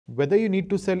Whether you need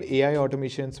to sell AI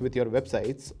automations with your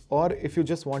websites or if you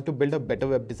just want to build a better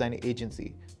web design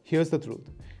agency, here's the truth.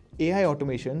 AI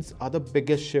automations are the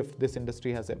biggest shift this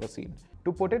industry has ever seen.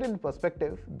 To put it in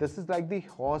perspective, this is like the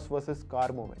horse versus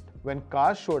car moment. When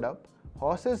cars showed up,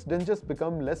 horses didn't just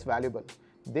become less valuable,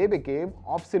 they became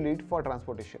obsolete for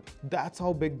transportation. That's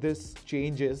how big this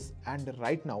change is, and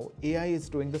right now AI is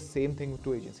doing the same thing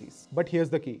to agencies. But here's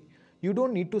the key. You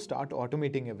don't need to start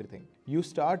automating everything. You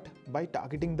start by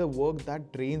targeting the work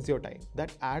that drains your time,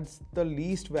 that adds the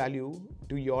least value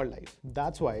to your life.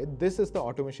 That's why this is the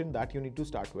automation that you need to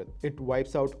start with. It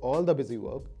wipes out all the busy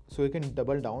work so you can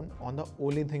double down on the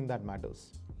only thing that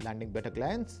matters: landing better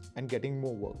clients and getting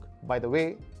more work. By the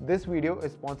way, this video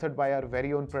is sponsored by our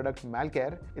very own product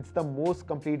Malcare. It's the most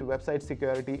complete website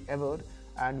security ever,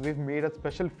 and we've made a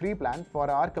special free plan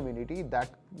for our community that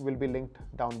will be linked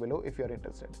down below if you're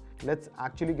interested. Let's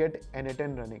actually get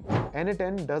N10 running.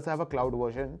 N10 does have a cloud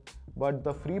version, but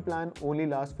the free plan only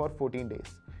lasts for 14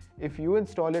 days. If you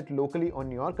install it locally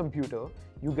on your computer,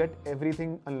 you get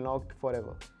everything unlocked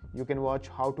forever. You can watch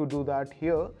how to do that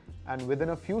here, and within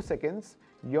a few seconds,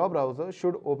 your browser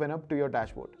should open up to your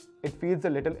dashboard. It feels a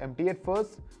little empty at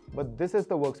first, but this is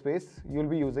the workspace you'll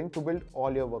be using to build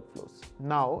all your workflows.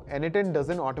 Now, N10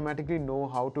 doesn't automatically know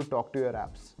how to talk to your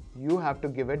apps. You have to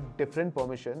give it different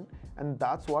permission, and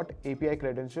that's what API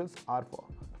credentials are for.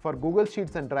 For Google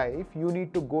Sheets and Drive, you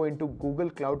need to go into Google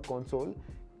Cloud Console,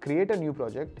 create a new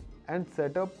project, and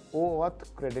set up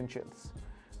OAuth credentials.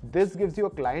 This gives you a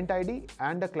client ID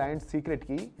and a client secret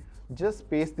key. Just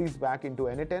paste these back into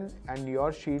N10 and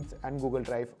your Sheets and Google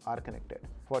Drive are connected.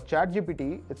 For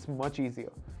ChatGPT, it's much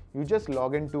easier. You just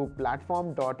log into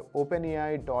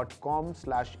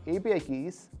platform.openai.com/API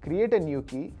keys, create a new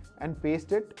key and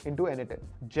paste it into N10.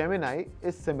 Gemini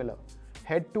is similar.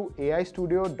 Head to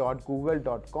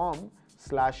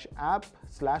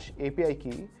aistudio.google.com/app/API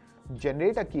key,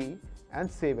 generate a key and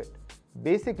save it.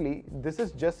 Basically, this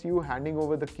is just you handing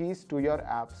over the keys to your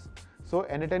apps, so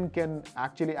N10 can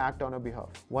actually act on your behalf.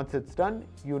 Once it's done,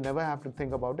 you never have to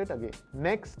think about it again.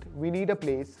 Next, we need a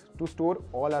place to store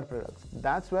all our products.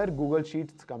 That's where Google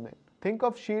Sheets come in. Think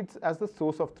of Sheets as the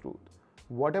source of truth.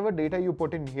 Whatever data you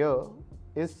put in here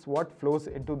is what flows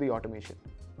into the automation.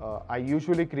 I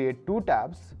usually create two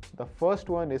tabs. The first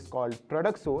one is called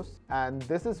Product Source, and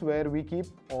this is where we keep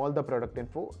all the product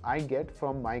info I get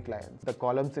from my clients. The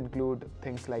columns include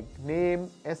things like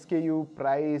name, SKU,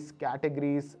 price,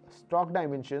 categories, stock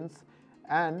dimensions,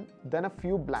 and then a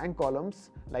few blank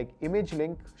columns like image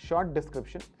link, short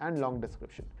description, and long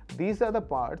description. These are the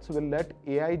parts we'll let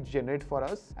AI generate for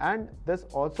us, and there's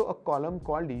also a column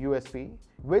called USP,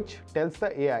 which tells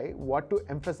the AI what to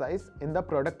emphasize in the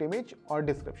product image or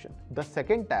description. The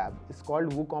second tab is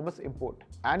called WooCommerce Import,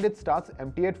 and it starts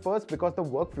empty at first because the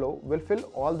workflow will fill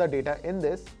all the data in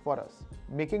this for us,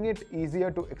 making it easier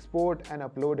to export and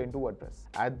upload into WordPress.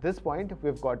 At this point,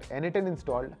 we've got N10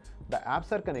 installed, the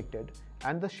apps are connected,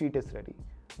 and the sheet is ready.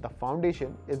 The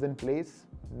foundation is in place.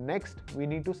 Next, we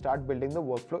need to start building the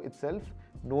workflow itself,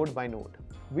 node by node.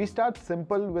 We start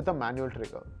simple with a manual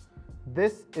trigger.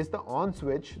 This is the on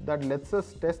switch that lets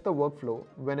us test the workflow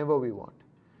whenever we want.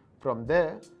 From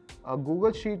there, a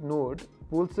Google Sheet node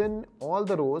pulls in all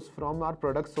the rows from our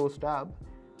product source tab,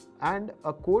 and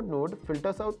a code node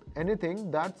filters out anything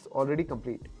that's already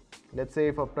complete. Let's say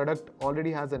if a product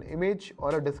already has an image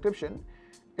or a description,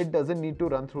 it doesn't need to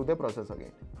run through the process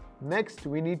again. Next,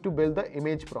 we need to build the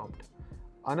image prompt.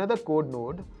 Another code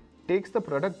node takes the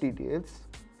product details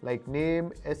like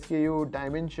name, SKU,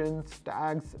 dimensions,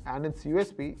 tags, and its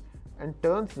USP and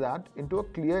turns that into a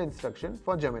clear instruction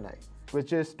for Gemini,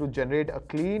 which is to generate a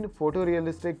clean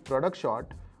photorealistic product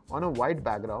shot on a white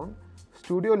background,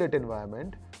 studio lit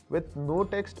environment with no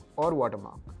text or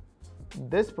watermark.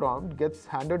 This prompt gets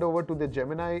handed over to the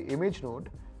Gemini image node,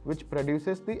 which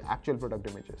produces the actual product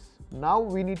images. Now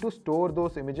we need to store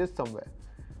those images somewhere.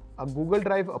 A Google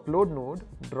Drive upload node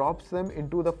drops them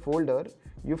into the folder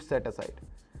you've set aside.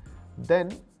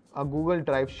 Then a Google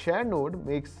Drive share node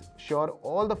makes sure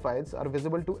all the files are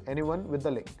visible to anyone with the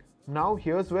link. Now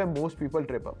here's where most people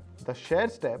trip up. The share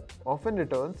step often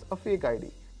returns a fake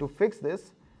ID. To fix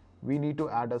this, we need to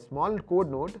add a small code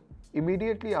node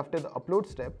immediately after the upload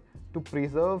step to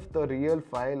preserve the real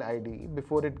file ID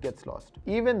before it gets lost.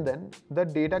 Even then, the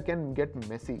data can get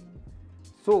messy.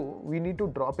 So we need to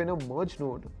drop in a merge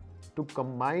node to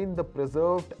combine the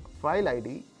preserved file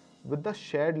ID with the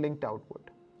shared linked output.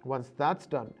 Once that's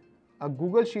done, a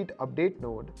Google Sheet update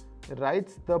node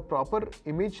writes the proper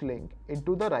image link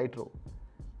into the right row.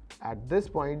 At this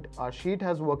point, our sheet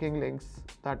has working links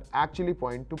that actually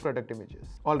point to product images.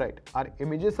 Alright, our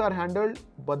images are handled,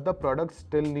 but the products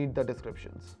still need the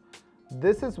descriptions.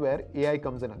 This is where AI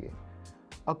comes in again.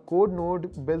 A code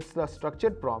node builds the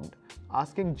structured prompt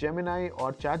asking Gemini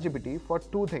or ChatGPT for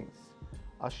two things: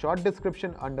 a short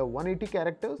description under 180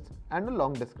 characters and a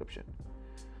long description.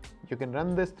 You can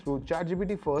run this through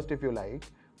ChatGPT first if you like,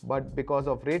 but because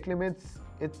of rate limits,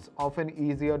 it's often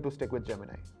easier to stick with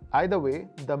Gemini. Either way,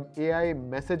 the AI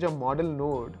messenger model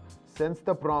node sends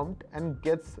the prompt and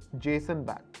gets JSON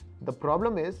back. The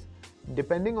problem is,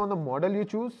 depending on the model you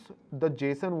choose, the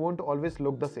JSON won't always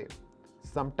look the same.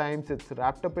 Sometimes it's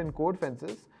wrapped up in code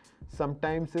fences,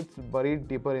 sometimes it's buried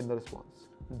deeper in the response.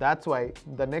 That's why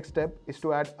the next step is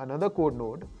to add another code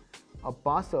node, a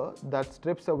parser that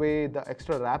strips away the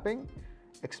extra wrapping,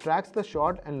 extracts the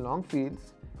short and long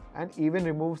fields, and even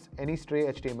removes any stray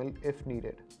HTML if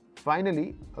needed.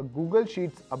 Finally, a Google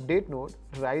Sheets update node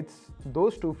writes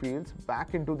those two fields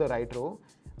back into the right row,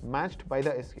 matched by the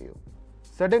SKU.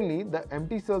 Suddenly, the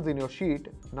empty cells in your sheet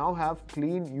now have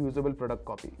clean, usable product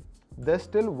copy. There's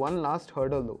still one last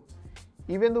hurdle though.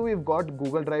 Even though we've got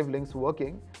Google Drive links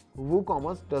working,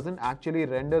 WooCommerce doesn't actually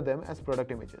render them as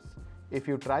product images. If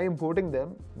you try importing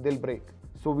them, they'll break.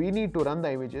 So we need to run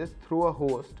the images through a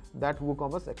host that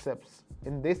WooCommerce accepts,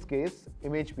 in this case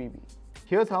IMGBB.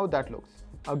 Here's how that looks.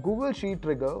 A Google Sheet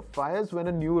trigger fires when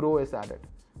a new row is added.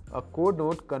 A code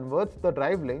node converts the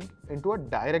drive link into a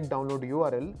direct download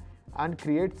URL and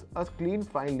creates a clean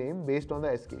file name based on the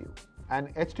SKU. An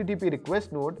HTTP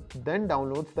request node then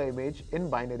downloads the image in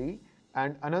binary,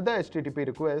 and another HTTP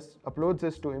request uploads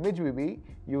this to IMGBB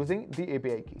using the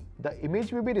API key. The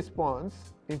IMGBB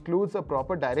response includes a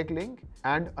proper direct link,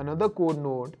 and another code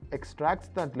node extracts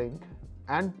that link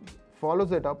and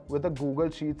follows it up with a Google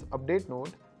Sheets update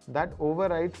node that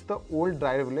overrides the old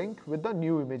drive link with the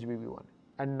new IMGBB one.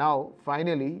 And now,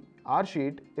 finally, our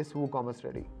sheet is WooCommerce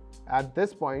ready. At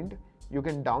this point, you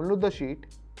can download the sheet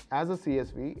as a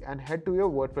CSV and head to your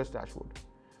WordPress dashboard.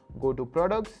 Go to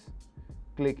Products,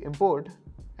 click Import,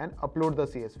 and upload the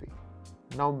CSV.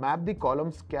 Now map the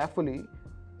columns carefully,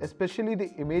 especially the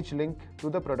image link to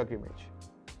the product image.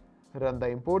 Run the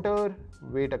importer,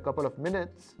 wait a couple of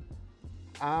minutes,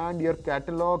 and your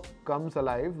catalog comes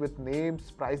alive with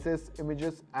names, prices,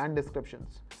 images, and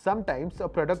descriptions. Sometimes a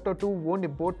product or two won't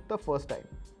import the first time.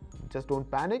 Just don't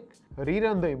panic,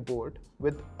 rerun the import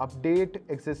with update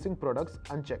existing products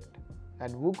unchecked,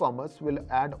 and WooCommerce will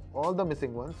add all the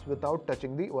missing ones without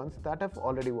touching the ones that have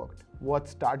already worked. What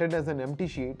started as an empty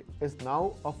sheet is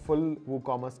now a full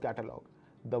WooCommerce catalog.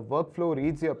 The workflow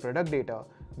reads your product data,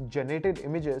 generated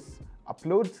images,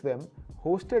 uploads them,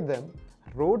 hosted them,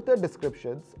 wrote the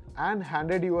descriptions, and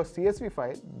handed you a CSV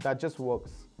file that just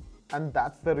works. And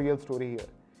that's the real story here.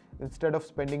 Instead of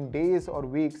spending days or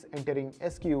weeks entering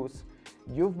SKUs,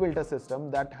 you've built a system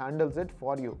that handles it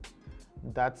for you.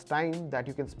 That's time that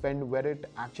you can spend where it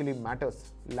actually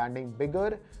matters, landing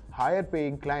bigger, higher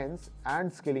paying clients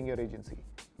and scaling your agency.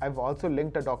 I've also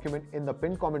linked a document in the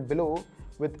pinned comment below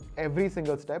with every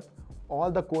single step, all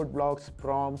the code blocks,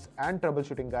 prompts, and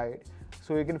troubleshooting guide,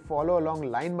 so you can follow along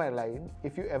line by line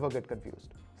if you ever get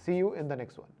confused. See you in the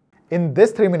next one. In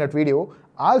this 3-minute video,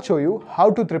 I'll show you how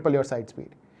to triple your site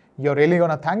speed. You're really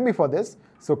gonna thank me for this,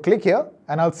 so click here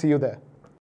and I'll see you there.